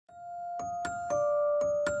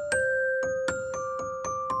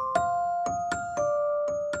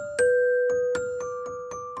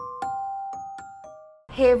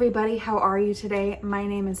Hey everybody, how are you today? My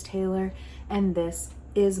name is Taylor and this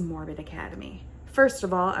is Morbid Academy. First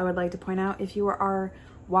of all, I would like to point out if you are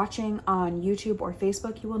watching on YouTube or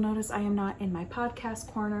Facebook, you will notice I am not in my podcast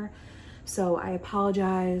corner. So I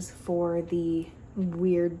apologize for the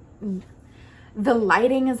weird, the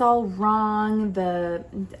lighting is all wrong.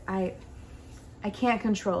 I can't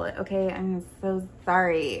control it, okay? I'm so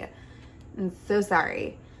sorry. I'm so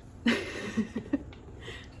sorry.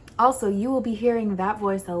 Also, you will be hearing that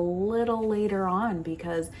voice a little later on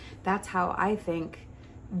because that's how I think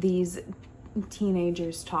these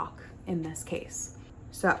teenagers talk in this case.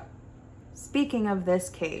 So, speaking of this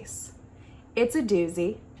case, it's a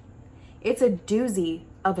doozy. It's a doozy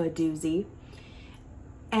of a doozy.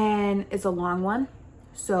 And it's a long one.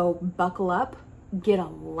 So buckle up, get a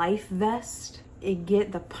life vest,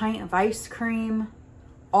 get the pint of ice cream,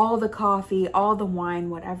 all the coffee, all the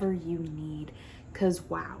wine, whatever you need. Because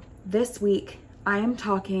wow. This week, I am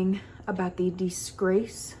talking about the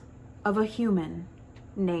disgrace of a human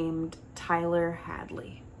named Tyler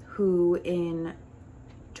Hadley, who in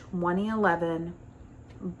 2011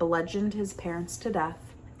 bludgeoned his parents to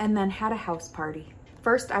death and then had a house party.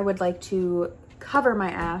 First, I would like to cover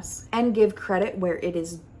my ass and give credit where it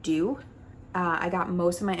is due. I got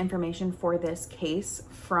most of my information for this case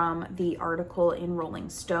from the article in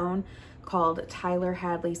Rolling Stone called Tyler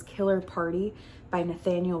Hadley's Killer Party by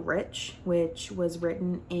Nathaniel Rich, which was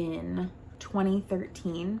written in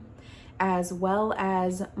 2013, as well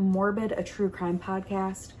as Morbid, a true crime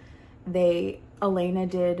podcast. Elena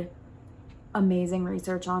did amazing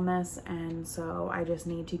research on this, and so I just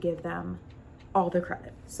need to give them all the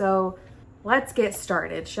credit. So let's get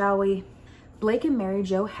started, shall we? Blake and Mary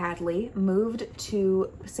Jo Hadley moved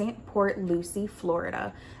to St. Port Lucie,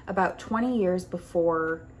 Florida, about 20 years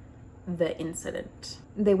before the incident.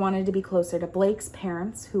 They wanted to be closer to Blake's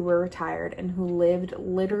parents, who were retired and who lived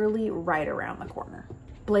literally right around the corner.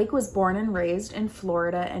 Blake was born and raised in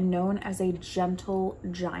Florida and known as a gentle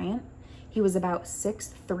giant. He was about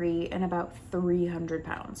 6'3" and about 300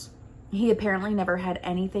 pounds. He apparently never had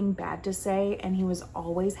anything bad to say, and he was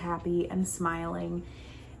always happy and smiling.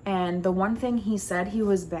 And the one thing he said he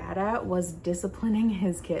was bad at was disciplining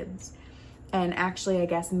his kids. And actually, I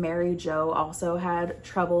guess Mary Jo also had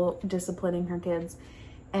trouble disciplining her kids.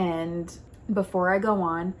 And before I go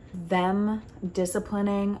on, them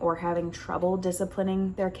disciplining or having trouble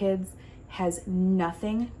disciplining their kids has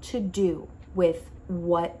nothing to do with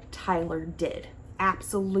what Tyler did.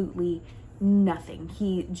 Absolutely nothing.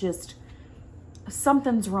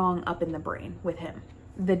 Something's wrong up in the brain with him.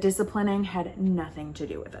 The disciplining had nothing to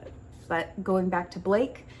do with it. But going back to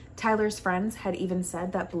Blake, Tyler's friends had even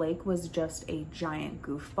said that Blake was just a giant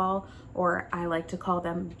goofball, or I like to call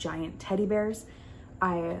them giant teddy bears.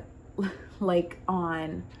 Like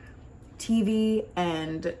on TV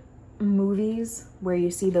and movies where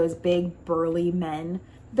you see those big burly men,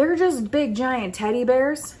 they're just big giant teddy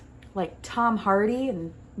bears, like Tom Hardy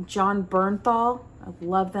and John Bernthal. I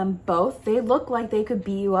love them both. They look like they could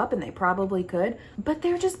beat you up, and they probably could, but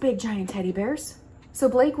they're just big giant teddy bears. So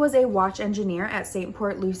Blake was a watch engineer at St.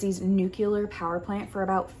 Port Lucie's nuclear power plant for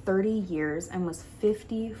about 30 years and was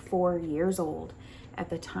 54 years old at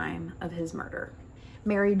the time of his murder.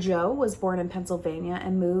 Mary Jo was born in Pennsylvania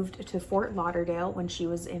and moved to Fort Lauderdale when she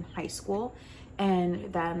was in high school,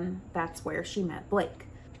 and then that's where she met Blake.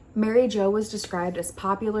 Mary Jo was described as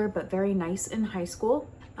popular but very nice in high school.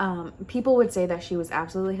 People would say that she was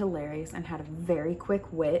absolutely hilarious and had a very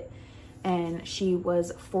quick wit, and she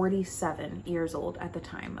was 47 years old at the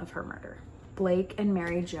time of her murder. Blake and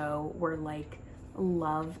Mary Jo were like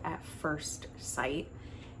love at first sight,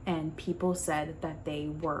 and people said that they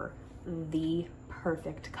were the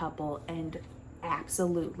perfect couple and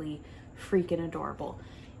absolutely freaking adorable.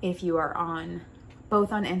 If you are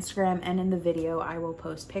both on Instagram and in the video, I will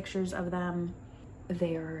post pictures of them.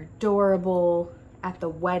 They are adorable. At the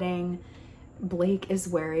wedding, Blake is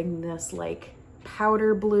wearing this like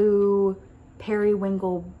powder blue,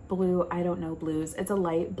 periwinkle blue, I don't know blues. It's a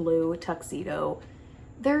light blue tuxedo.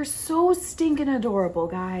 They're so stinking adorable,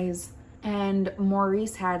 guys. And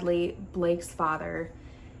Maurice Hadley, Blake's father,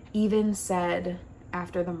 even said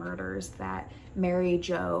after the murders that Mary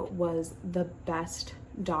Jo was the best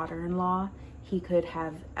daughter-in-law he could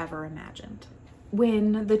have ever imagined.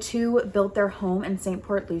 When the two built their home in St.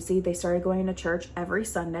 Port Lucie, they started going to church every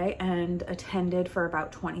Sunday and attended for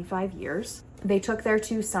about 25 years. They took their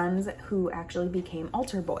two sons, who actually became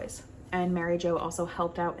altar boys, and Mary Jo also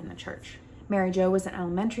helped out in the church. Mary Jo was an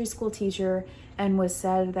elementary school teacher and was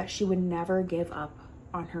said that she would never give up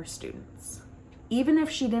on her students. Even if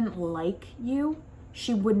she didn't like you,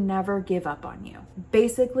 she would never give up on you.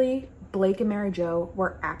 Basically, Blake and Mary Jo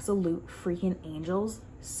were absolute freaking angels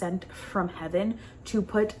sent from heaven to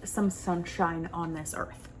put some sunshine on this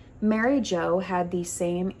earth. Mary Jo had the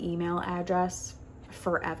same email address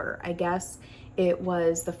forever. I guess it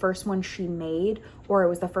was the first one she made, or it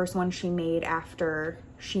was the first one she made after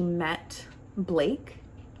she met Blake,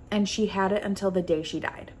 and she had it until the day she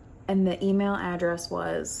died. And the email address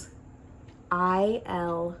was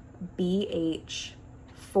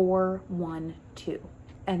ILBH412.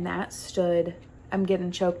 And that stood, I'm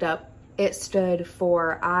getting choked up, it stood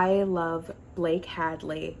for I love Blake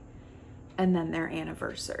Hadley, and then their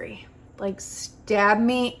anniversary. Like, stab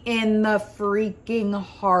me in the freaking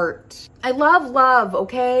heart. I love love,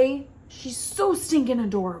 okay? She's so stinking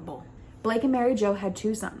adorable. Blake and Mary Jo had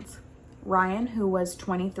 2 sons. Ryan, who was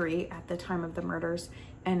 23 at the time of the murders,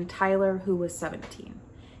 and Tyler, who was 17.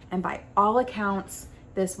 And by all accounts,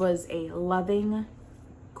 this was a loving,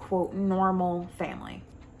 quote, normal family.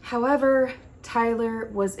 However,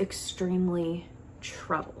 Tyler was extremely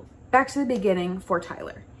troubled. Back to the beginning for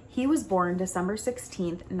Tyler. He was born December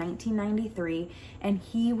 16th, 1993, and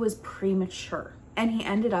he was premature. And he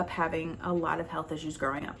ended up having a lot of health issues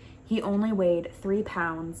growing up. He only weighed 3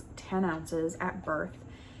 pounds, 10 ounces at birth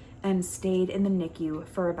and stayed in the NICU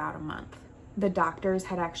for about a month. The doctors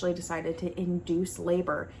had actually decided to induce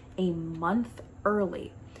labor a month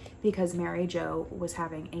early because Mary Jo was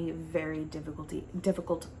having a very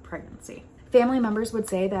difficult pregnancy. Family members would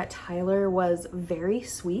say that Tyler was very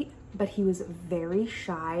sweet, but he was very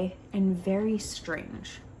shy and very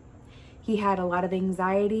strange. He had a lot of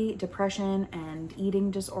anxiety, depression, and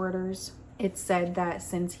eating disorders. It's said that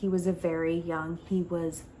since he was very young, he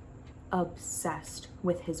was obsessed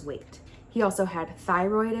with his weight. He also had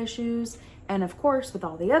thyroid issues, and of course, with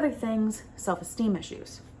all the other things, self-esteem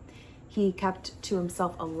issues. He kept to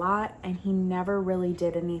himself a lot, and he never really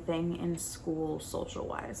did anything in school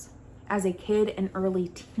social-wise. As a kid and early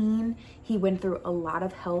teen, he went through a lot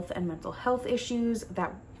of health and mental health issues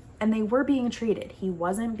and they were being treated. He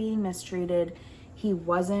wasn't being mistreated. He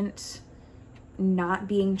wasn't not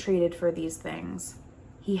being treated for these things.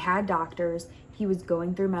 He had doctors. He was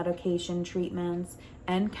going through medication treatments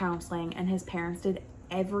and counseling, and his parents did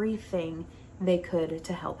everything they could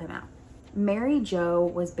to help him out. Mary Jo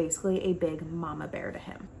was basically a big mama bear to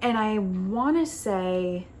him. And I want to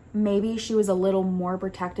say maybe she was a little more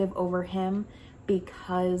protective over him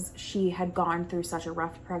because she had gone through such a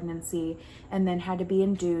rough pregnancy and then had to be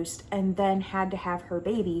induced and then had to have her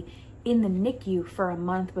baby in the NICU for a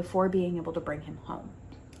month before being able to bring him home.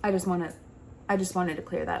 I just wanted to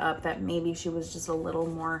clear that up, that maybe she was just a little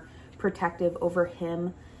more protective over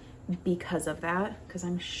him because of that, because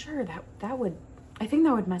I'm sure that would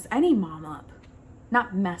mess any mom up.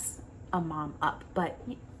 Not mess a mom up, but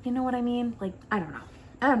you know what I mean? Like, I don't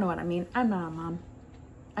know what I mean. I'm not a mom.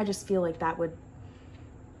 I just feel like that would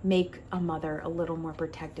make a mother a little more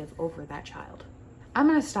protective over that child. I'm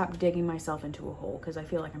gonna stop digging myself into a hole because I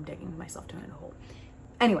feel like I'm digging myself into a hole.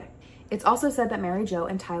 Anyway, it's also said that Mary Jo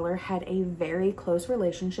and Tyler had a very close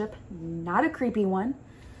relationship, not a creepy one,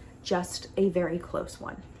 just a very close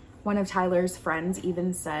one. One of Tyler's friends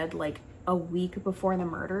even said, like a week before the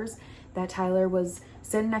murders, that Tyler was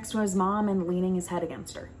sitting next to his mom and leaning his head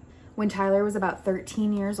against her. When Tyler was about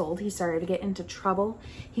 13 years old, he started to get into trouble.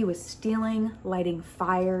 He was stealing, lighting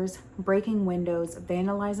fires, breaking windows,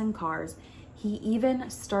 vandalizing cars. He even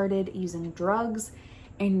started using drugs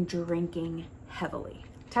and drinking heavily.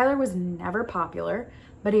 Tyler was never popular,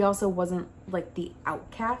 but he also wasn't like the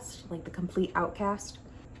outcast, like the complete outcast.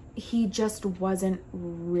 He just wasn't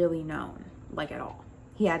really known, like, at all.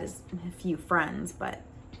 He had a few friends, but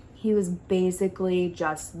he was basically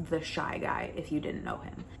just the shy guy if you didn't know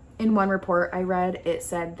him. In one report I read, it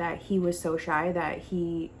said that he was so shy that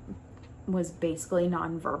he was basically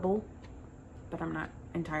nonverbal, but I'm not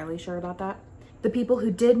entirely sure about that. The people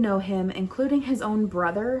who did know him, including his own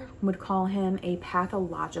brother, would call him a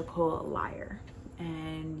pathological liar,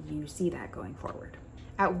 and you see that going forward.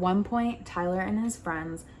 At one point, Tyler and his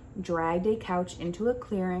friends dragged a couch into a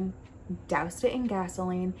clearing, doused it in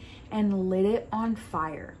gasoline, and lit it on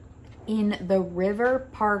fire in the River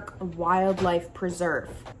Park Wildlife Preserve.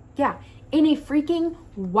 Yeah, in a freaking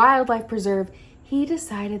wildlife preserve, he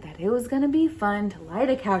decided that it was gonna be fun to light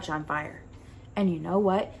a couch on fire. And you know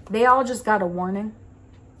what? They all just got a warning.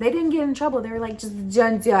 They didn't get in trouble. They were like, just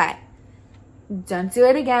don't do it. Don't do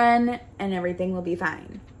it again, and everything will be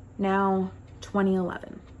fine. Now,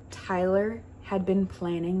 2011. Tyler had been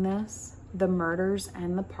planning this, the murders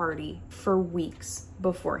and the party, for weeks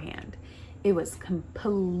beforehand. It was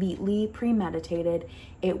completely premeditated.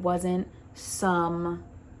 It wasn't some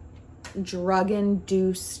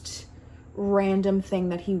drug-induced random thing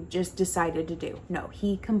that he just decided to do. No,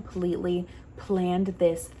 he completely planned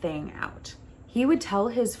this thing out. He would tell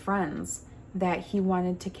his friends that he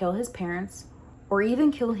wanted to kill his parents or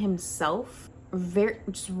even kill himself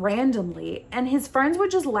just randomly, and his friends would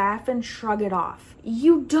just laugh and shrug it off.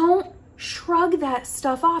 You don't shrug that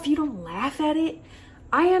stuff off. You don't laugh at it.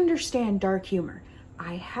 I understand dark humor.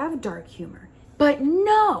 I have dark humor. But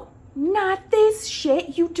no, not this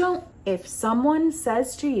shit. You don't. If someone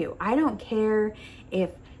says to you, I don't care if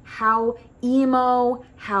how emo,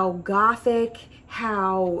 how gothic,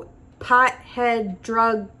 how pothead,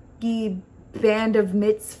 druggy band of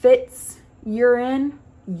misfits you're in,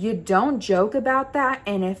 you don't joke about that.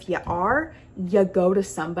 And if you are, you go to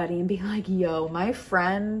somebody and be like, yo, my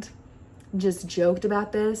friend just joked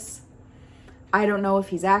about this. I don't know if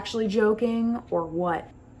he's actually joking or what.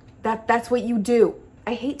 That's what you do.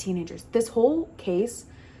 I hate teenagers. This whole case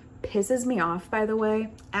pisses me off, by the way.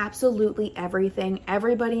 Absolutely everything,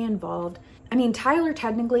 everybody involved. I mean, Tyler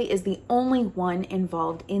technically is the only one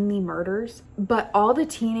involved in the murders, but all the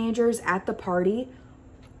teenagers at the party,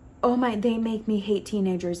 oh my, they make me hate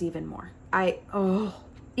teenagers even more.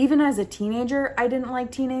 Even as a teenager, I didn't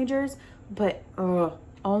like teenagers, but oh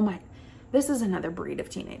my, this is another breed of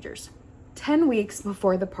teenagers. 10 weeks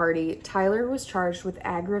before the party, Tyler was charged with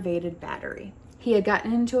aggravated battery. He had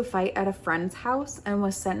gotten into a fight at a friend's house and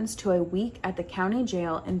was sentenced to a week at the county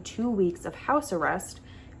jail and 2 weeks of house arrest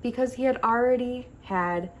because he had already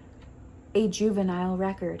had a juvenile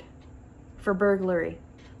record for burglary.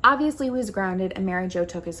 Obviously, he was grounded and Mary Jo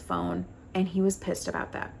took his phone, and he was pissed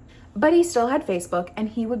about that. But he still had Facebook, and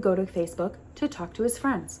he would go to Facebook to talk to his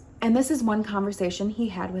friends. And this is one conversation he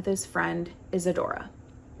had with his friend, Isadora.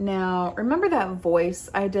 Now, remember that voice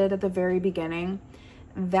I did at the very beginning?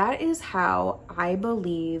 That is how I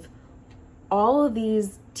believe all of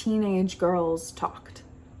these teenage girls talked.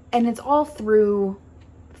 And it's all through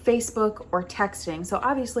Facebook or texting. So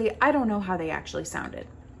obviously, I don't know how they actually sounded.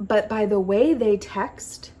 But by the way they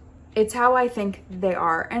text, it's how I think they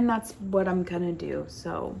are. And that's what I'm gonna do.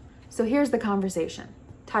 So here's the conversation.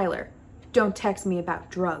 Tyler, don't text me about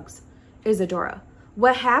drugs. Isadora,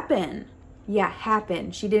 what happened? Yeah,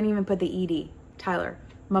 happened. She didn't even put the ED. Tyler,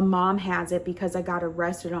 my mom has it because I got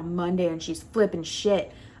arrested on Monday and she's flipping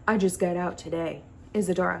shit. I just got out today.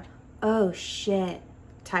 Isadora, oh shit.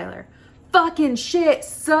 Tyler, fucking shit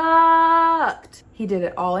sucked. He did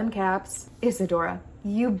it all in caps. Isadora,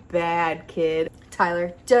 you bad kid.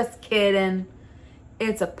 Tyler, just kidding.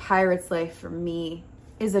 It's a pirate's life for me.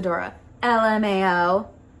 Isadora, LMAO.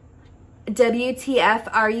 WTF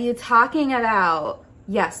are you talking about?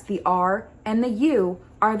 Yes, the R and the U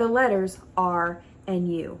are the letters R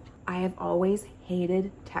and U. I have always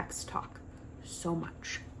hated text talk so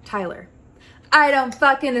much. Tyler, I don't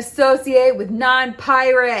fucking associate with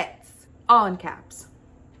non-pirates. All in caps.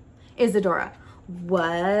 Isadora,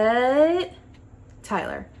 what?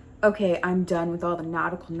 Tyler, okay, I'm done with all the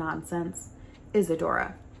nautical nonsense.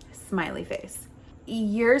 Isadora, smiley face.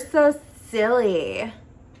 You're so silly.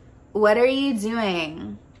 What are you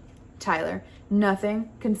doing? Tyler, nothing,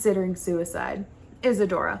 considering suicide.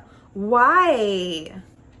 Isadora, why?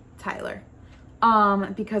 Tyler,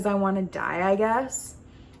 because I want to die, I guess.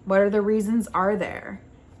 What other reasons are there?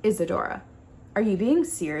 Isadora, are you being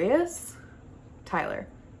serious? Tyler,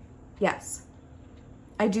 yes.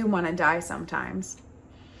 I do want to die sometimes.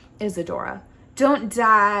 Isadora, don't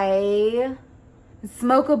die.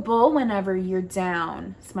 Smoke a bowl whenever you're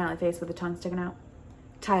down. Smiley face with a tongue sticking out.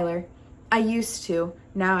 Tyler, I used to.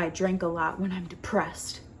 Now I drink a lot when I'm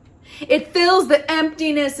depressed. It fills the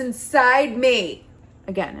emptiness inside me.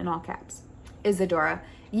 Again, in all caps. Isadora,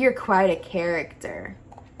 you're quite a character.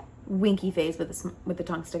 Winky face with the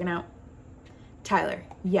tongue sticking out. Tyler,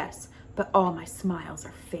 yes, but all my smiles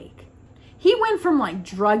are fake. He went from like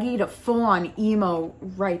druggy to full-on emo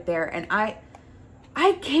right there, and I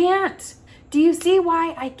can't. Do you see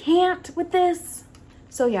why I can't with this?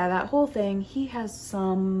 So yeah, that whole thing, he has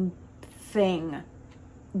something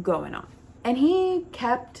going on. And he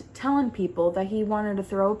kept telling people that he wanted to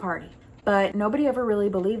throw a party, but nobody ever really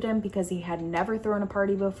believed him because he had never thrown a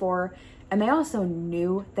party before. And they also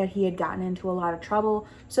knew that he had gotten into a lot of trouble,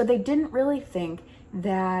 so they didn't really think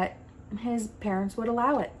that his parents would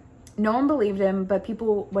allow it. No one believed him, but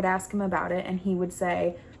people would ask him about it, and he would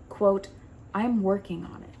say, quote, I'm working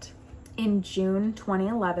on it. In June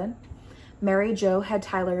 2011, Mary Jo had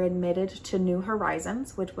Tyler admitted to New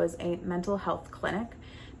Horizons, which was a mental health clinic,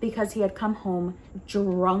 because he had come home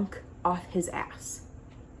drunk off his ass.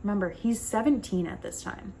 Remember, he's 17 at this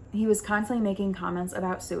time. He was constantly making comments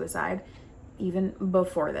about suicide, even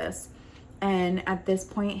before this. And at this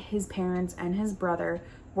point, his parents and his brother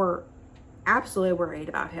were absolutely worried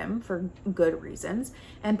about him for good reasons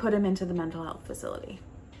and put him into the mental health facility.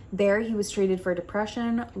 There, he was treated for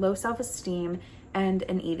depression, low self-esteem, and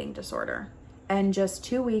an eating disorder. And just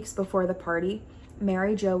 2 weeks before the party,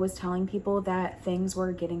 Mary Jo was telling people that things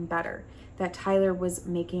were getting better, that Tyler was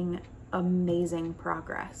making amazing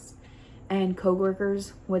progress. And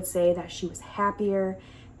coworkers would say that she was happier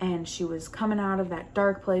and she was coming out of that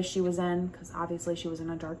dark place she was in, because obviously she was in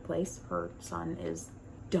a dark place. Her son is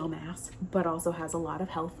dumbass, but also has a lot of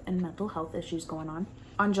health and mental health issues going on.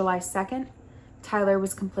 On July 2nd, Tyler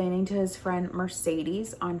was complaining to his friend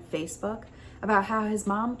Mercedes on Facebook about how his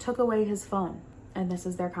mom took away his phone. And this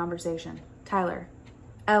is their conversation. Tyler,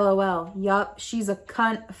 LOL, yup, she's a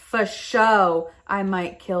cunt for show. I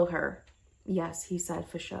might kill her. Yes, he said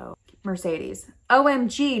for show. Mercedes,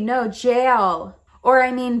 OMG, no jail. Or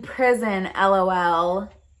I mean prison, LOL.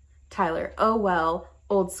 Tyler, oh well,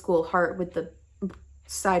 old school heart with the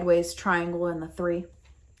sideways triangle and the 3.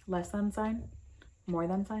 Less than sign? More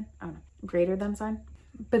than sign? I don't know. Greater than sign?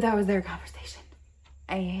 But that was their conversation.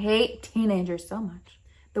 I hate teenagers so much.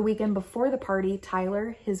 The weekend before the party,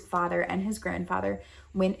 Tyler, his father, and his grandfather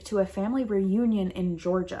went to a family reunion in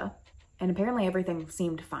Georgia, and apparently everything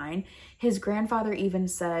seemed fine. His grandfather even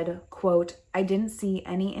said, quote, I didn't see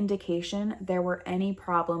any indication there were any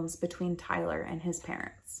problems between Tyler and his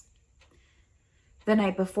parents. The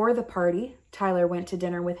night before the party, Tyler went to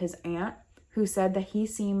dinner with his aunt, who said that he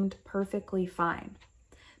seemed perfectly fine.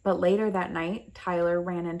 But later that night, Tyler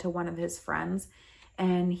ran into one of his friends,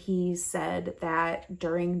 and he said that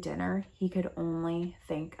during dinner, he could only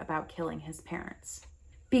think about killing his parents.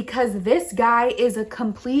 Because this guy is a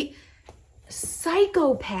complete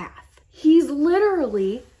psychopath. He's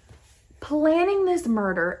literally planning this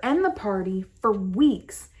murder and the party for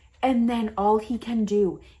weeks, and then all he can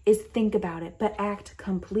do is think about it, but act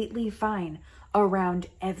completely fine around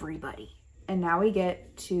everybody. And now we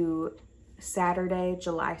get to Saturday,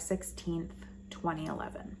 July 16th,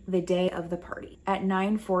 2011, the day of the party. At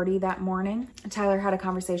 9:40 that morning, Tyler had a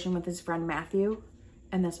conversation with his friend Matthew,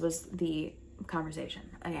 and this was the conversation.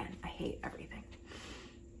 Again, I hate everything.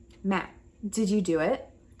 Matt, did you do it?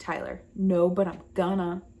 Tyler, no, but I'm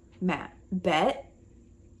gonna. Matt, bet?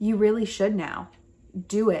 You really should now.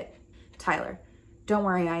 Do it. Tyler, don't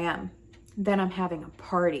worry, I am. Then I'm having a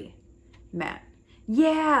party. Matt,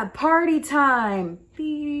 yeah, party time.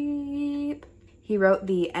 Beep. He wrote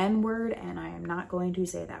the N-word, and I am not going to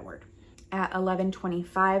say that word. At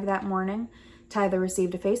 11:25 that morning, Tyler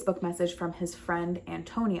received a Facebook message from his friend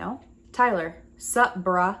Antonio. Tyler, sup,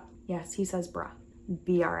 bruh? Yes, he says bruh.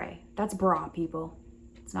 B-R-A. That's bra, people.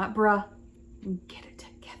 It's not bruh. Get it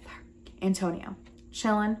together. Antonio,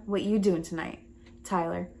 chillin'. What you doing tonight?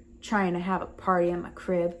 Tyler, trying to have a party in my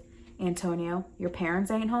crib. Antonio, your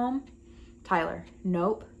parents ain't home? Tyler,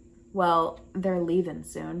 nope. Well, they're leaving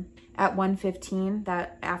soon. At 1:15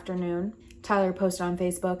 that afternoon, Tyler posted on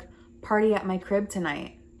Facebook, party at my crib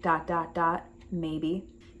tonight, ... maybe,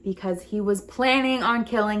 because he was planning on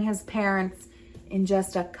killing his parents in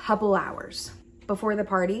just a couple hours. Before the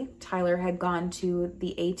party, Tyler had gone to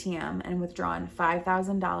the ATM and withdrawn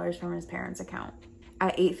 $5,000 from his parents' account.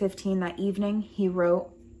 At 8:15 that evening, he wrote,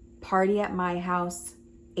 party at my house,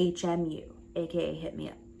 HMU, aka hit me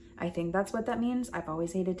up. I think that's what that means. I've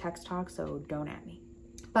always hated text talk, so don't at me.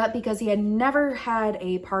 But because he had never had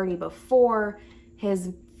a party before,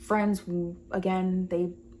 his friends, again,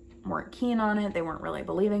 they weren't keen on it. They weren't really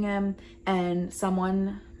believing him. And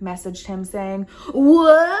someone messaged him saying,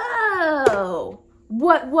 whoa,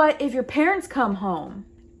 what if your parents come home?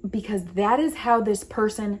 Because that is how this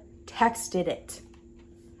person texted it.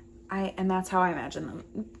 And that's how I imagine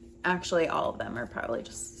them. Actually, all of them are probably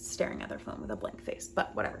just staring at their phone with a blank face,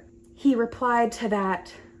 but whatever. He replied to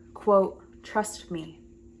that, quote, trust me,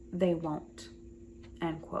 they won't,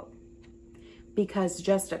 end quote. Because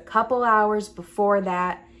just a couple hours before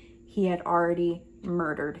that, he had already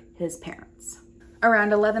murdered his parents.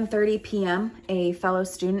 Around 11:30 p.m., a fellow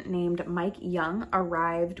student named Mike Young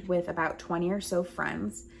arrived with about 20 or so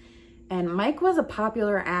friends. And Mike was a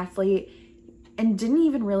popular athlete and didn't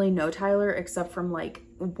even really know Tyler except from like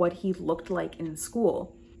what he looked like in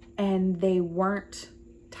school. And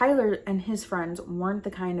Tyler and his friends weren't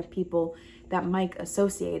the kind of people that Mike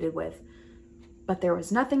associated with. But there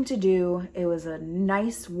was nothing to do. It was a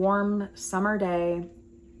nice, warm summer day.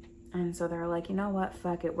 And so they're like, you know what?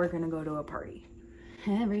 Fuck it. We're going to go to a party.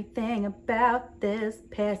 Everything about this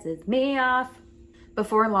pisses me off.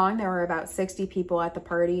 Before long, there were about 60 people at the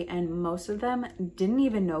party, and most of them didn't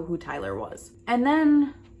even know who Tyler was. And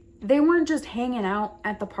then they weren't just hanging out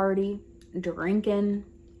at the party, drinking.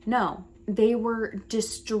 No, they were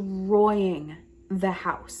destroying the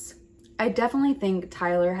house. I definitely think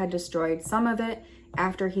Tyler had destroyed some of it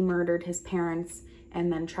after he murdered his parents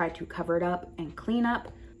and then tried to cover it up and clean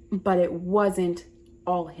up, but it wasn't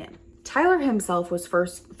all him. Tyler himself was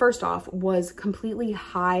first off was completely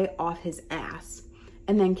high off his ass.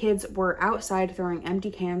 And then kids were outside throwing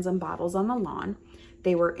empty cans and bottles on the lawn.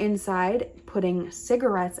 They were inside putting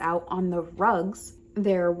cigarettes out on the rugs.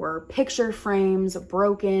 There were picture frames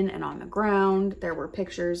broken and on the ground. There were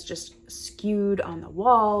pictures just skewed on the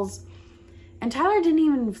walls. And Tyler didn't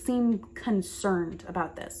even seem concerned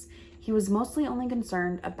about this. He was mostly only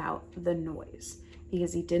concerned about the noise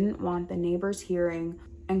because he didn't want the neighbors hearing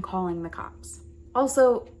and calling the cops.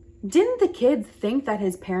 Also, didn't the kids think that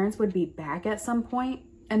his parents would be back at some point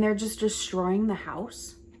and they're just destroying the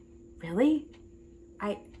house? Really?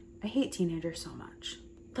 I hate teenagers so much.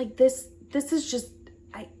 Like this is just,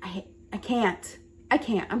 I can't.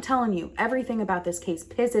 I'm telling you, everything about this case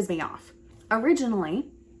pisses me off.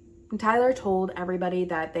 Originally, Tyler told everybody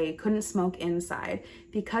that they couldn't smoke inside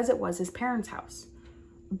because it was his parents' house.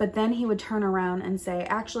 But then he would turn around and say,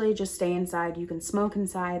 actually, just stay inside. You can smoke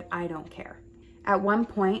inside. I don't care. At one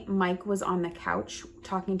point, Mike was on the couch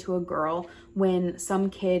talking to a girl when some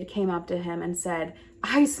kid came up to him and said,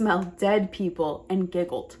 I smell dead people, and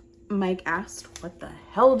giggled. Mike asked, what the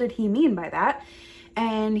hell did he mean by that?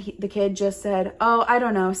 And the kid just said, oh, I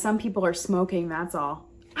don't know. Some people are smoking, that's all.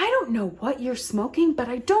 I don't know what you're smoking, but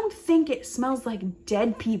I don't think it smells like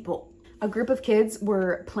dead people. A group of kids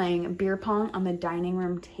were playing beer pong on the dining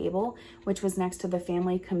room table, which was next to the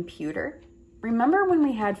family computer. Remember when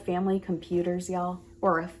we had family computers, y'all?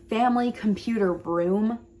 Or a family computer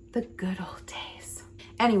room? The good old days.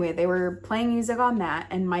 Anyway, they were playing music on that,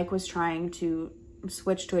 and Mike was trying to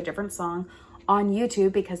switch to a different song on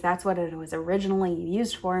YouTube because that's what it was originally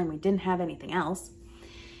used for, and we didn't have anything else.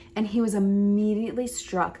 And he was immediately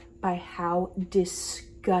struck by how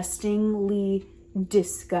disgustingly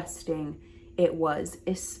disgusting it was,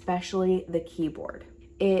 especially the keyboard.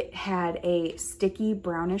 It had a sticky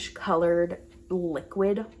brownish colored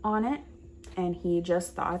liquid on it, and he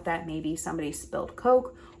just thought that maybe somebody spilled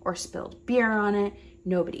Coke or spilled beer on it.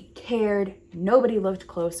 Nobody cared, nobody looked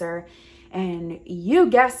closer, and you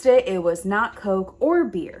guessed it, it was not Coke or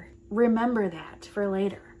beer. Remember that for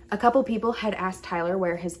later. A couple people had asked Tyler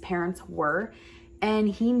where his parents were, and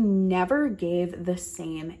he never gave the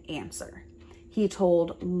same answer. He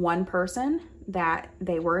told one person that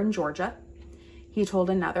they were in Georgia. He told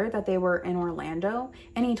another that they were in Orlando,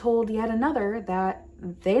 and he told yet another that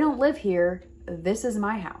they don't live here. This is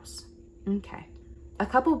my house. Okay. A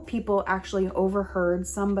couple people actually overheard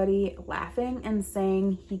somebody laughing and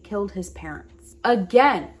saying he killed his parents.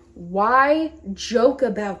 Again, why joke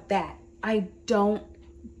about that? I don't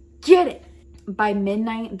get it. By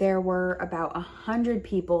midnight, there were about 100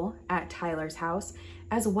 people at Tyler's house,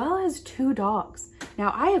 as well as 2 dogs.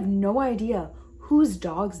 Now, I have no idea whose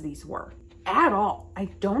dogs these were at all. I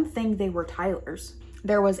don't think they were Tyler's.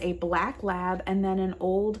 There was a black lab and then an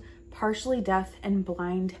old, partially deaf and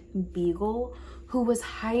blind beagle who was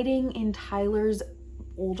hiding in Tyler's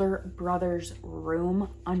older brother's room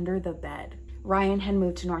under the bed. Ryan had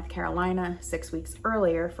moved to North Carolina 6 weeks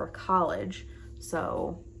earlier for college,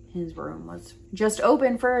 so his room was just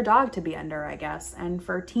open for a dog to be under, I guess, and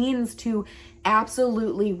for teens to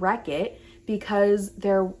absolutely wreck it because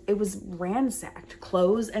it was ransacked.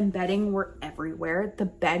 Clothes and bedding were everywhere. The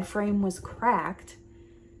bed frame was cracked.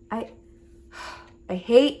 I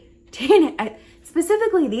hate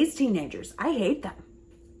specifically these teenagers. I hate them.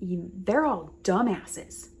 They're all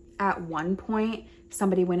dumbasses. At one point,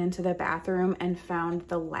 somebody went into the bathroom and found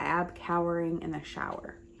the lab cowering in the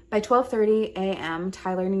shower. By 12:30 a.m.,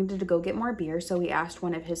 Tyler needed to go get more beer, so he asked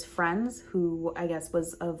one of his friends, who I guess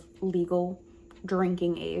was of legal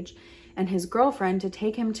drinking age, and his girlfriend to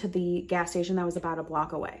take him to the gas station that was about a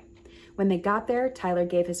block away. When they got there, Tyler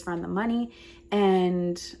gave his friend the money,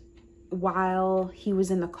 and while he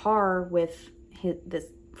was in the car with this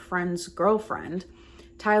friend's girlfriend,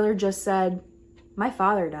 Tyler just said, "My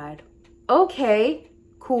father died." Okay,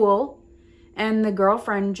 cool. And the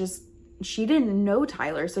girlfriend she didn't know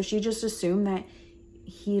Tyler, so she just assumed that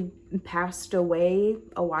he passed away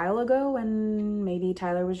a while ago, and maybe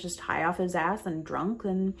Tyler was just high off his ass and drunk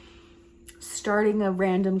and starting a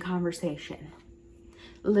random conversation.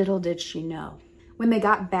 Little did she know. When they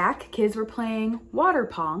got back, kids were playing water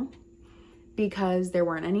pong because there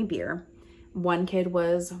weren't any beer. One kid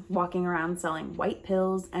was walking around selling white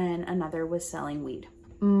pills and another was selling weed.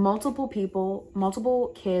 Multiple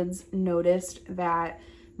kids noticed that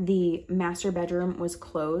the master bedroom was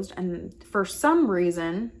closed, and for some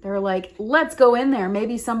reason they were like, let's go in there,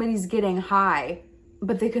 maybe somebody's getting high,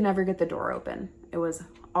 but they could never get the door open. It was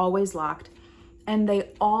always locked, and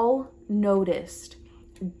they all noticed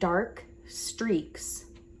dark streaks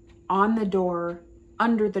on the door,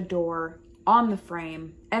 under the door, on the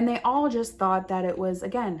frame, and they all just thought that it was,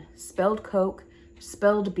 again, spilled Coke,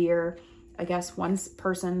 spilled beer. I guess one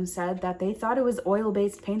person said that they thought it was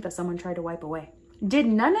oil-based paint that someone tried to wipe away. Did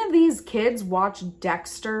none of these kids watch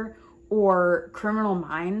Dexter or Criminal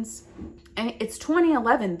Minds? And it's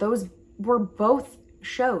 2011. Those were both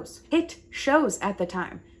shows, hit shows at the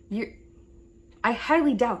time. I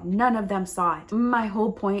highly doubt none of them saw it. My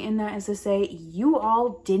whole point in that is to say, you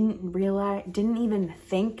all didn't even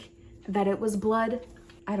think that it was blood.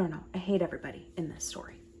 I don't know. I hate everybody in this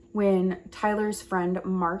story. When Tyler's friend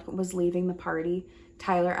Mark was leaving the party,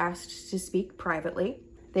 Tyler asked to speak privately.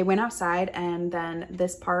 They went outside, and then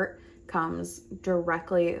this part comes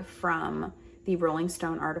directly from the Rolling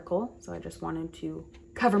Stone article. So I just wanted to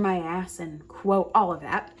cover my ass and quote all of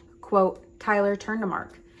that. Quote, Tyler turned to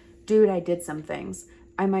Mark. Dude, I did some things.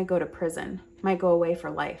 I might go to prison. Might go away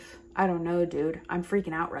for life. I don't know, dude. I'm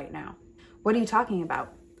freaking out right now. What are you talking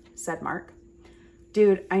about? Said Mark.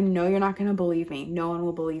 Dude, I know you're not gonna believe me. No one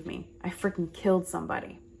will believe me. I freaking killed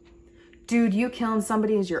somebody. Dude, you killing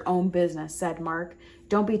somebody is your own business, said Mark.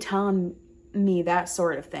 Don't be telling me that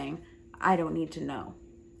sort of thing. I don't need to know.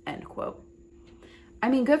 End quote. I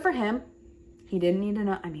mean, good for him. He didn't need to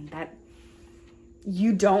know. I mean, that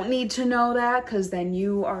you don't need to know that, because then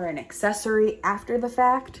you are an accessory after the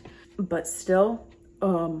fact. But still,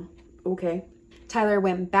 okay. Tyler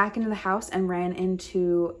went back into the house and ran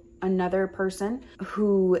into another person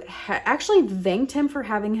who actually thanked him for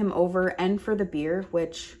having him over and for the beer,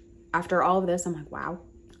 which after all of this, I'm like, wow.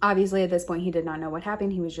 Obviously, at this point, he did not know what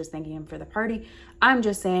happened. He was just thanking him for the party. I'm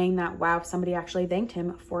just saying that, wow, somebody actually thanked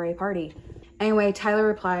him for a party. Anyway, Tyler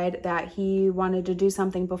replied that he wanted to do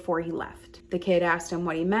something before he left. The kid asked him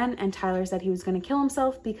what he meant, and Tyler said he was going to kill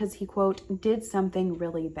himself because he, quote, did something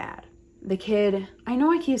really bad. The kid, I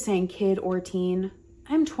know I keep saying kid or teen.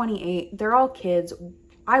 I'm 28. They're all kids.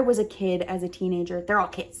 I was a kid as a teenager. They're all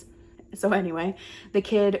kids. So anyway, the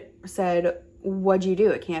kid said, what'd you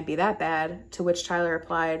do? It can't be that bad. To which Tyler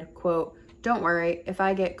replied, quote, don't worry. If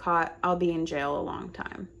I get caught, I'll be in jail a long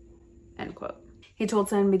time. End quote. He told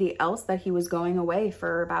somebody else that he was going away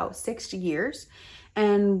for about 6 years.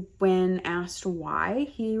 And when asked why,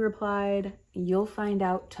 he replied, you'll find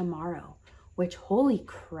out tomorrow. Which, holy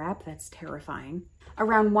crap, that's terrifying.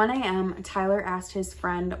 Around 1 a.m., Tyler asked his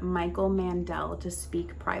friend Michael Mandel to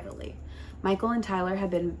speak privately. Michael and Tyler had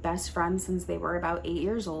been best friends since they were about 8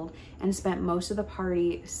 years old and spent most of the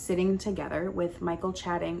party sitting together, with Michael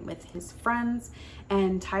chatting with his friends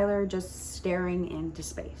and Tyler just staring into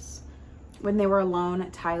space. When they were alone,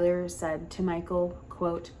 Tyler said to Michael,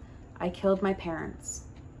 quote, I killed my parents,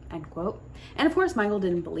 end quote. And of course, Michael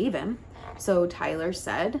didn't believe him. So Tyler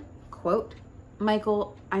said, quote,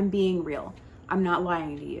 Michael, I'm being real. I'm not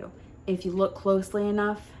lying to you. If you look closely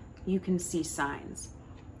enough, you can see signs,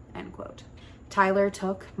 end quote. Tyler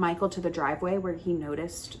took Michael to the driveway where he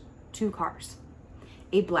noticed 2 cars,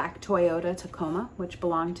 a black Toyota Tacoma, which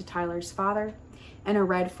belonged to Tyler's father, and a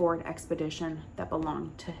red Ford Expedition that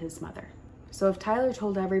belonged to his mother. So if Tyler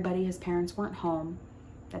told everybody his parents weren't home,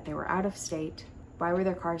 that they were out of state, why were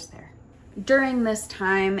their cars there? During this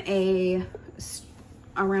time,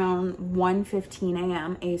 around 1:15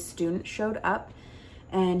 a.m., a student showed up,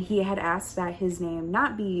 and he had asked that his name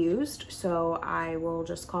not be used, so I will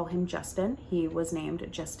just call him Justin. He was named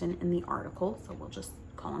Justin in the article, so we'll just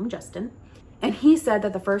call him Justin. And he said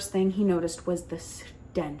that the first thing he noticed was the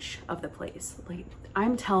stench of the place. Like,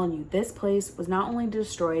 I'm telling you, this place was not only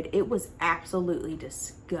destroyed, it was absolutely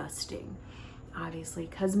disgusting. Obviously,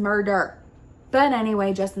 because murder. But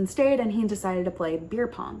anyway, Justin stayed and he decided to play beer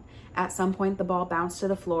pong. At some point, the ball bounced to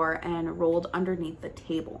the floor and rolled underneath the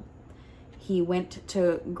table. He went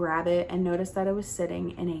to grab it and noticed that it was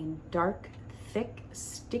sitting in a dark, thick,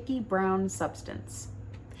 sticky brown substance.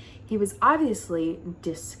 He was obviously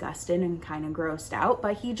disgusted and kind of grossed out,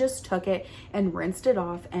 but he just took it and rinsed it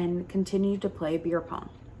off and continued to play beer pong.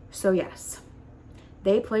 So yes,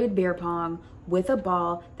 they played beer pong with a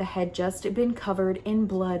ball that had just been covered in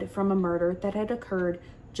blood from a murder that had occurred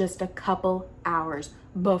just a couple hours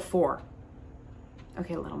before.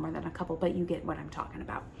 Okay, a little more than a couple, but you get what I'm talking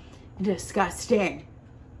about. Disgusting.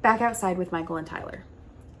 Back outside with Michael and Tyler.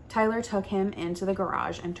 Tyler took him into the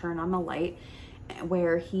garage and turned on the light,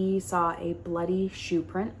 where he saw a bloody shoe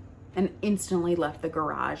print and instantly left the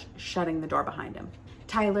garage, shutting the door behind him.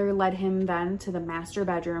 Tyler led him then to the master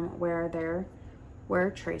bedroom, where there were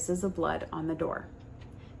traces of blood on the door.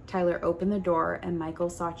 Tyler opened the door and Michael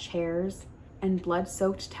saw chairs and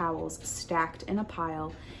blood-soaked towels stacked in a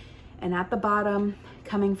pile, And at the bottom,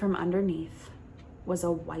 coming from underneath, was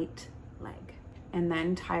a white leg. And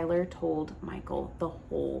then Tyler told Michael the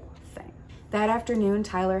whole thing. That afternoon,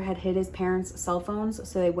 Tyler had hid his parents' cell phones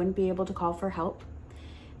so they wouldn't be able to call for help.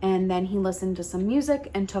 And then he listened to some music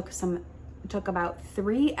and took about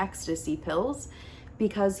 3 ecstasy pills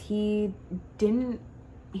because he didn't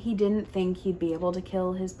think he'd be able to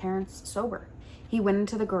kill his parents sober. He went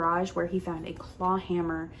into the garage where he found a claw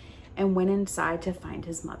hammer and went inside to find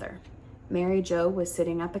his mother. Mary Jo was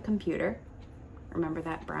sitting at the computer. Remember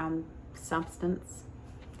that brown substance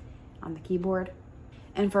on the keyboard?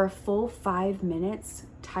 And for a full 5 minutes,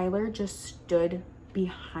 Tyler just stood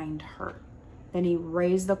behind her. Then he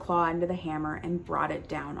raised the claw into the hammer and brought it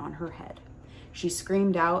down on her head. She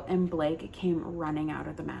screamed out and Blake came running out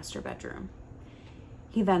of the master bedroom.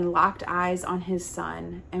 He then locked eyes on his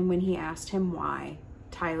son, and when he asked him why,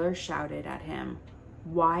 Tyler shouted at him,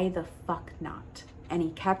 "Why the fuck not?" And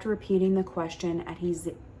he kept repeating the question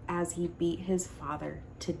as he beat his father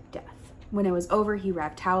to death. When it was over, he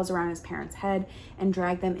wrapped towels around his parents' head and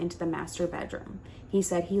dragged them into the master bedroom. He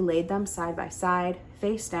said he laid them side by side,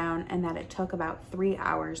 face down, and that it took about 3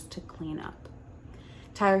 hours to clean up.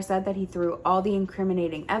 Tyler said that he threw all the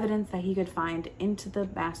incriminating evidence that he could find into the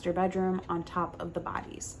master bedroom on top of the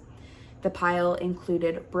bodies. The pile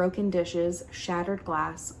included broken dishes, shattered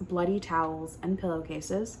glass, bloody towels and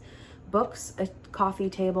pillowcases, books, a coffee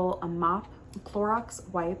table, a mop, Clorox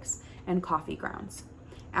wipes, and coffee grounds.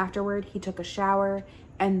 Afterward, he took a shower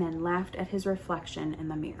and then laughed at his reflection in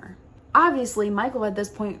the mirror. Obviously, Michael at this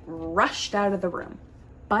point rushed out of the room,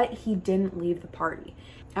 but he didn't leave the party.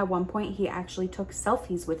 At one point, he actually took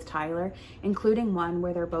selfies with Tyler, including one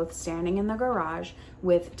where they're both standing in the garage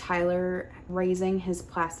with Tyler raising his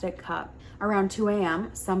plastic cup. Around 2 a.m.,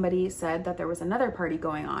 somebody said that there was another party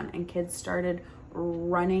going on and kids started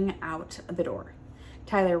running out the door.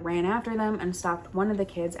 Tyler ran after them and stopped one of the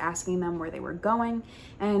kids, asking them where they were going,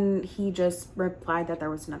 and he just replied that there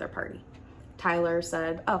was another party. Tyler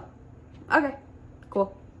said, "Oh, okay,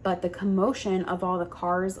 cool." But the commotion of all the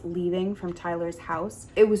cars leaving from Tyler's house,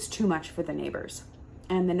 it was too much for the neighbors.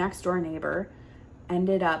 And the next door neighbor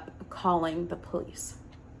ended up calling the police.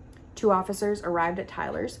 2 officers arrived at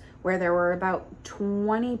Tyler's, where there were about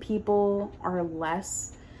 20 people or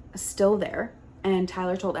less still there. And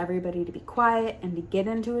Tyler told everybody to be quiet and to get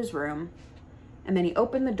into his room. And then he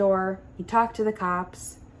opened the door, he talked to the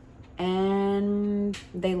cops, and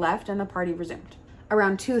they left and the party resumed.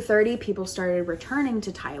 Around 2:30, people started returning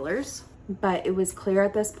to Tyler's, but it was clear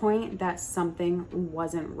at this point that something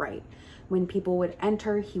wasn't right. When people would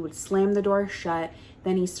enter, he would slam the door shut.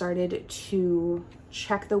 Then he started to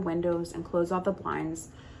check the windows and close off the blinds.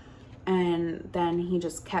 And then he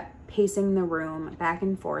just kept pacing the room back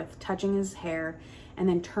and forth, touching his hair, and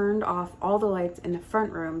then turned off all the lights in the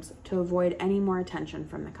front rooms to avoid any more attention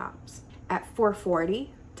from the cops. At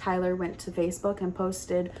 4:40, Tyler went to Facebook and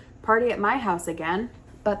posted, "Party at my house again,"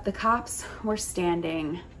 but the cops were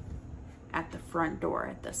standing at the front door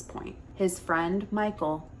at this point. His friend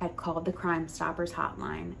Michael had called the Crime Stoppers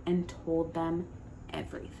hotline and told them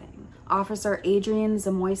everything. Officer Adrian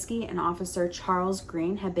Zamoyski and Officer Charles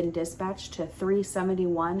Green had been dispatched to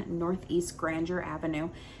 371 Northeast Granger Avenue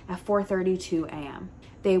at 4:32 a.m.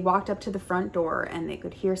 They walked up to the front door and they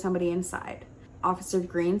could hear somebody inside. Officer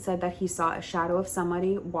Green said that he saw a shadow of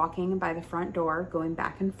somebody walking by the front door going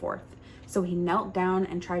back and forth. So he knelt down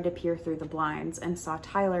and tried to peer through the blinds and saw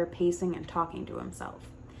Tyler pacing and talking to himself.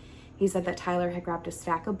 He said that Tyler had grabbed a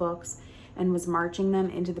stack of books and was marching them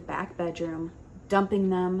into the back bedroom, dumping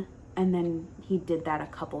them, and then he did that a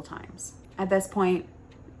couple times. At this point,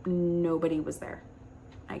 nobody was there,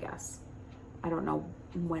 I guess. I don't know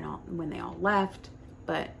when they all left,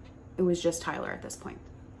 but it was just Tyler at this point.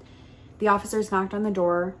 The officers knocked on the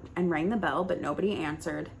door and rang the bell, but nobody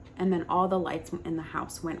answered, and then all the lights in the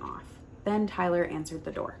house went off. Then Tyler answered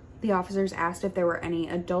the door. The officers asked if there were any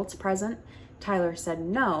adults present. Tyler said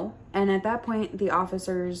no, and at that point, the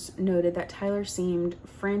officers noted that Tyler seemed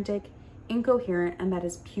frantic, incoherent, and that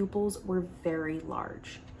his pupils were very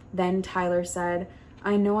large. Then Tyler said,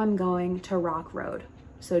 "I know I'm going to Rock Road,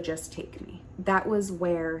 so just take me." That was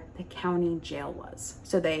where the county jail was.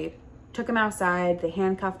 So they took him outside, they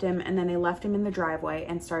handcuffed him, and then they left him in the driveway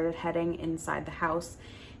and started heading inside the house.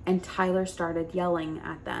 And Tyler started yelling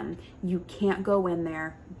at them, "You can't go in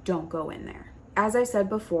there, don't go in there." As I said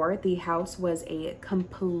before, the house was a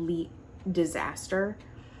complete disaster.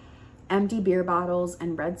 Empty beer bottles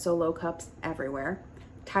and red Solo cups everywhere.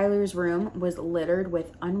 Tyler's room was littered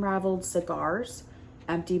with unraveled cigars,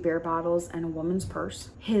 empty beer bottles, and a woman's purse.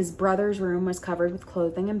 His brother's room was covered with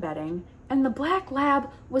clothing and bedding, and the black lab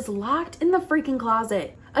was locked in the freaking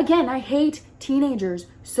closet. Again, I hate teenagers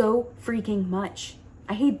so freaking much.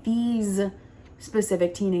 I hate these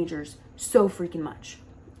specific teenagers so freaking much.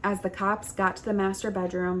 As the cops got to the master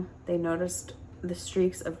bedroom, they noticed the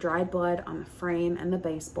streaks of dried blood on the frame and the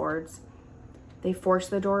baseboards. They forced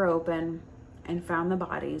the door open and found the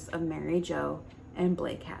bodies of Mary Jo and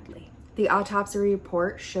Blake Hadley. The autopsy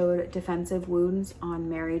report showed defensive wounds on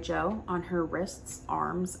Mary Jo, on her wrists,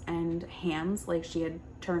 arms, and hands, like she had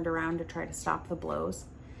turned around to try to stop the blows.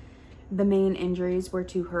 The main injuries were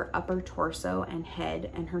to her upper torso and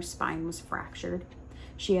head, and her spine was fractured.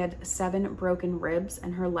 She had 7 broken ribs,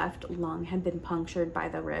 and her left lung had been punctured by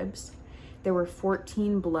the ribs. There were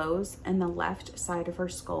 14 blows, and the left side of her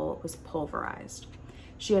skull was pulverized.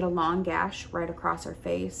 She had a long gash right across her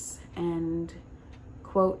face, and,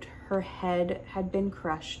 quote, her head had been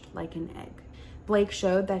crushed like an egg. Blake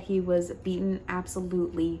showed that he was beaten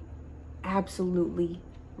absolutely,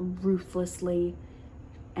 ruthlessly,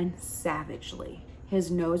 and savagely. His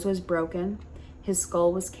nose was broken, his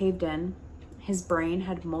skull was caved in, his brain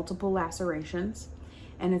had multiple lacerations,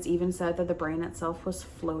 and it's even said that the brain itself was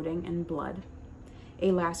floating in blood.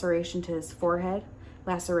 A laceration to his forehead,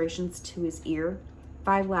 lacerations to his ear,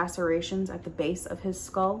 5 lacerations at the base of his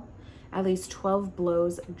skull, at least 12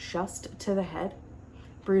 blows just to the head,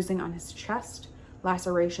 bruising on his chest,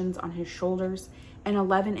 lacerations on his shoulders, and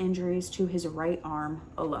 11 injuries to his right arm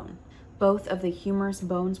alone. Both of the humerus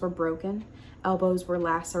bones were broken, elbows were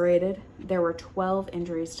lacerated, there were 12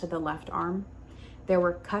 injuries to the left arm. There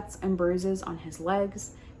were cuts and bruises on his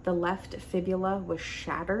legs, the left fibula was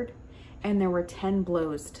shattered, and there were 10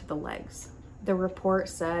 blows to the legs. The report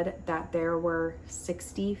said that there were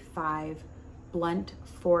 65 blunt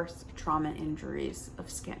force trauma injuries of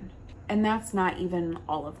skin. And that's not even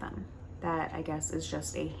all of them. That, I guess, is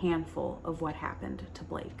just a handful of what happened to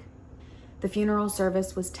Blake. The funeral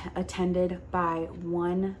service was attended by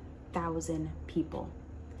 1,000 people.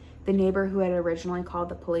 The neighbor who had originally called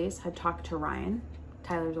the police had talked to Ryan,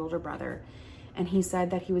 Tyler's older brother, and he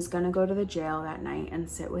said that he was going to go to the jail that night and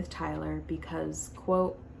sit with Tyler because,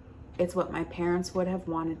 quote, it's what my parents would have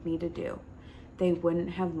wanted me to do. They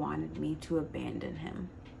wouldn't have wanted me to abandon him.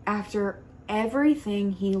 After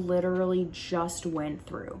everything he literally just went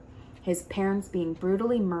through, his parents being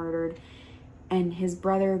brutally murdered, and his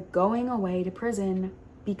brother going away to prison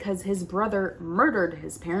because his brother murdered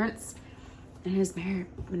his parents, and his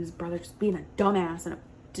brother just being a dumbass and a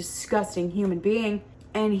disgusting human being,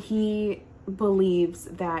 and he believes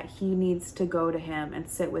that he needs to go to him and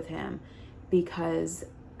sit with him because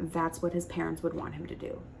that's what his parents would want him to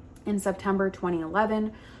do. In September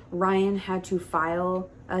 2011, Ryan had to file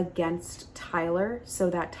against Tyler so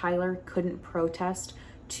that Tyler couldn't protest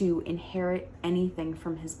to inherit anything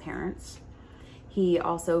from his parents. He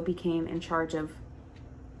also became in charge of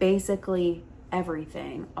basically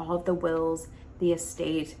everything, all of the wills, the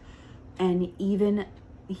estate, and he even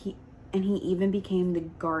became the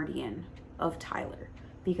guardian of Tyler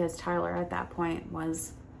because Tyler at that point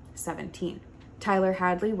was 17. Tyler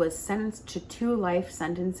Hadley was sentenced to 2 life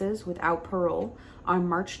sentences without parole on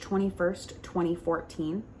March 21st,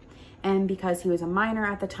 2014. And because he was a minor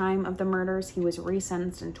at the time of the murders, he was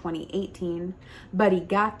resentenced in 2018, but he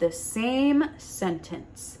got the same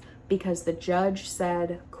sentence because the judge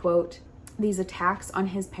said, quote, these attacks on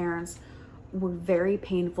his parents were very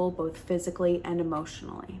painful, both physically and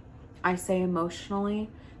emotionally. I say emotionally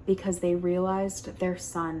because they realized their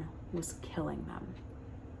son was killing them,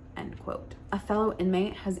 end quote. A fellow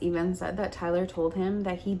inmate has even said that Tyler told him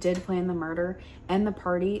that he did plan the murder and the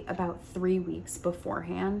party about 3 weeks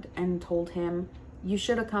beforehand and told him, you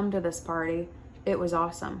should have come to this party. It was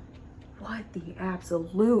awesome. What the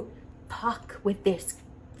absolute fuck with this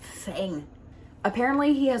thing?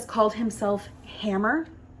 Apparently he has called himself Hammer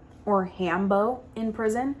or Hambo in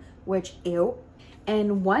prison, which ew.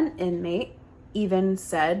 And one inmate even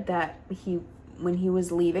said that when he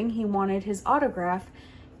was leaving, he wanted his autograph.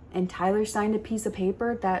 And Tyler signed a piece of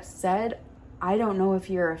paper that said, I don't know if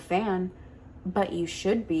you're a fan, but you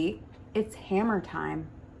should be. It's Hammer time.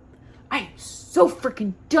 I am so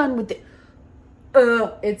freaking done with it.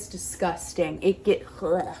 It's disgusting.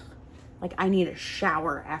 Like I need a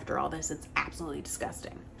shower after all this. It's absolutely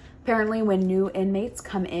disgusting. Apparently when new inmates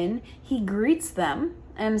come in, he greets them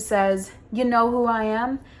and says, you know who I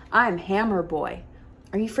am? I'm Hammer Boy.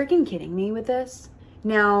 Are you freaking kidding me with this?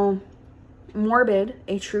 Now, Morbid,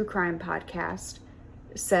 a true crime podcast,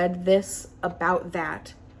 said this about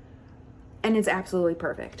that, and it's absolutely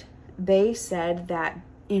perfect. They said that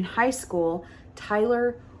in high school,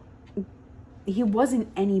 Tyler He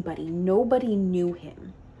wasn't anybody. Nobody knew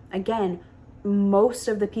him. Again, most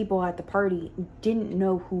of the people at the party didn't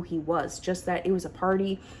know who he was, just that it was a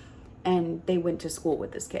party and they went to school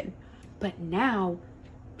with this kid. But now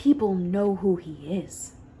people know who he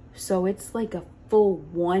is. So it's like a full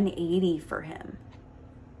 180 for him.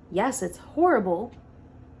 Yes, it's horrible,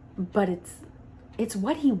 but it's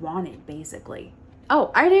what he wanted, basically.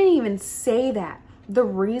 Oh, I didn't even say that. The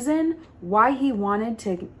reason why he wanted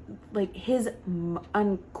to, like, his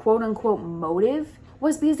quote unquote motive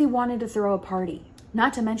was because he wanted to throw a party.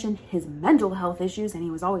 Not to mention his mental health issues, and he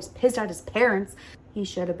was always pissed at his parents. He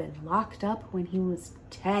should have been locked up when he was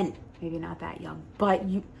 10. Maybe not that young, but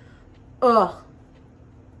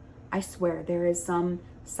I swear there is some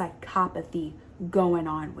psychopathy going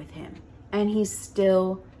on with him. And he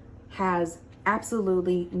still has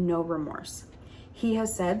absolutely no remorse. He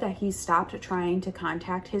has said that he stopped trying to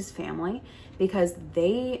contact his family because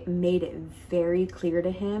they made it very clear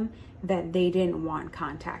to him that they didn't want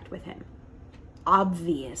contact with him.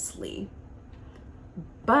 Obviously.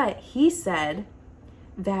 But he said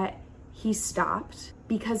that he stopped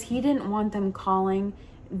because he didn't want them calling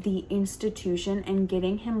the institution and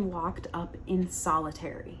getting him locked up in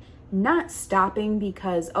solitary. Not stopping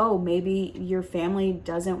because, oh, maybe your family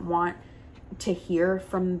doesn't want to hear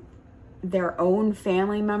from their own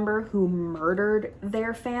family member who murdered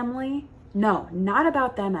their family. No, not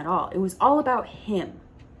about them at all. It was all about him.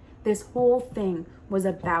 This whole thing was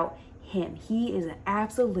about him. He is an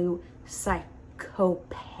absolute psychopath.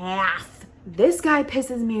 This guy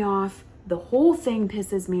pisses me off. The whole thing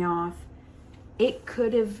pisses me off.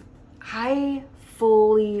 I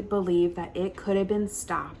fully believe that it could have been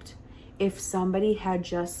stopped if somebody had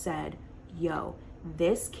just said, yo,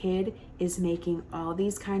 this kid is making all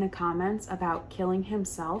these kind of comments about killing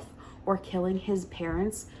himself or killing his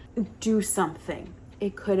parents. Do something.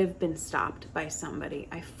 It could have been stopped by somebody.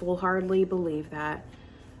 I full-heartedly believe that.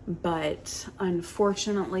 But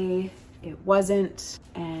unfortunately, it wasn't.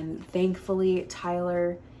 And thankfully,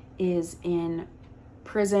 Tyler is in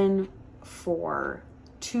prison for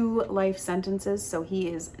 2 life sentences. So he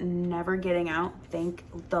is never getting out. Thank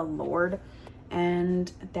the Lord.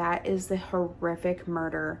 And that is the horrific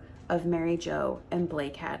murder of Mary Jo and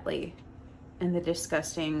Blake Hadley and the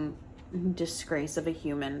disgusting disgrace of a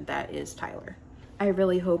human that is Tyler. I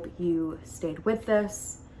really hope you stayed with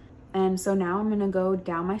this. And so now I'm gonna go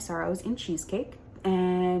down my sorrows in cheesecake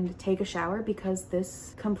and take a shower because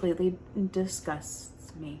this completely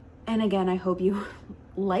disgusts me. And again, I hope you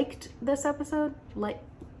liked this episode. I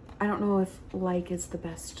don't know if like is the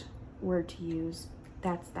best word to use.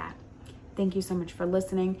 That's that. Thank you so much for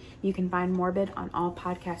listening. You can find Morbid on all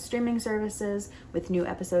podcast streaming services with new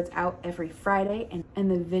episodes out every Friday, and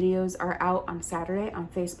the videos are out on Saturday on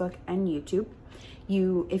Facebook and YouTube.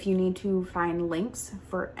 If you need to find links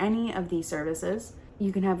for any of these services,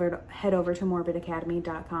 you can head over to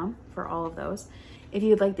morbidacademy.com for all of those. If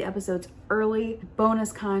you'd like the episodes early,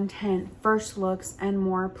 bonus content, first looks, and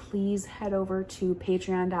more, please head over to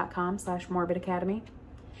patreon.com/morbidacademy.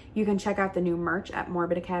 You can check out the new merch at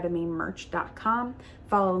morbidacademymerch.com.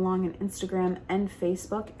 Follow along on Instagram and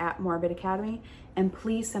Facebook at Morbid Academy. And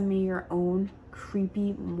please send me your own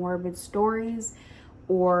creepy, morbid stories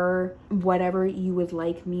or whatever you would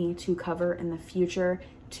like me to cover in the future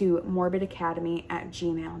to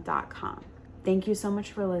morbidacademy@gmail.com. Thank you so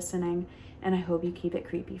much for listening, and I hope you keep it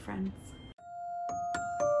creepy, friends.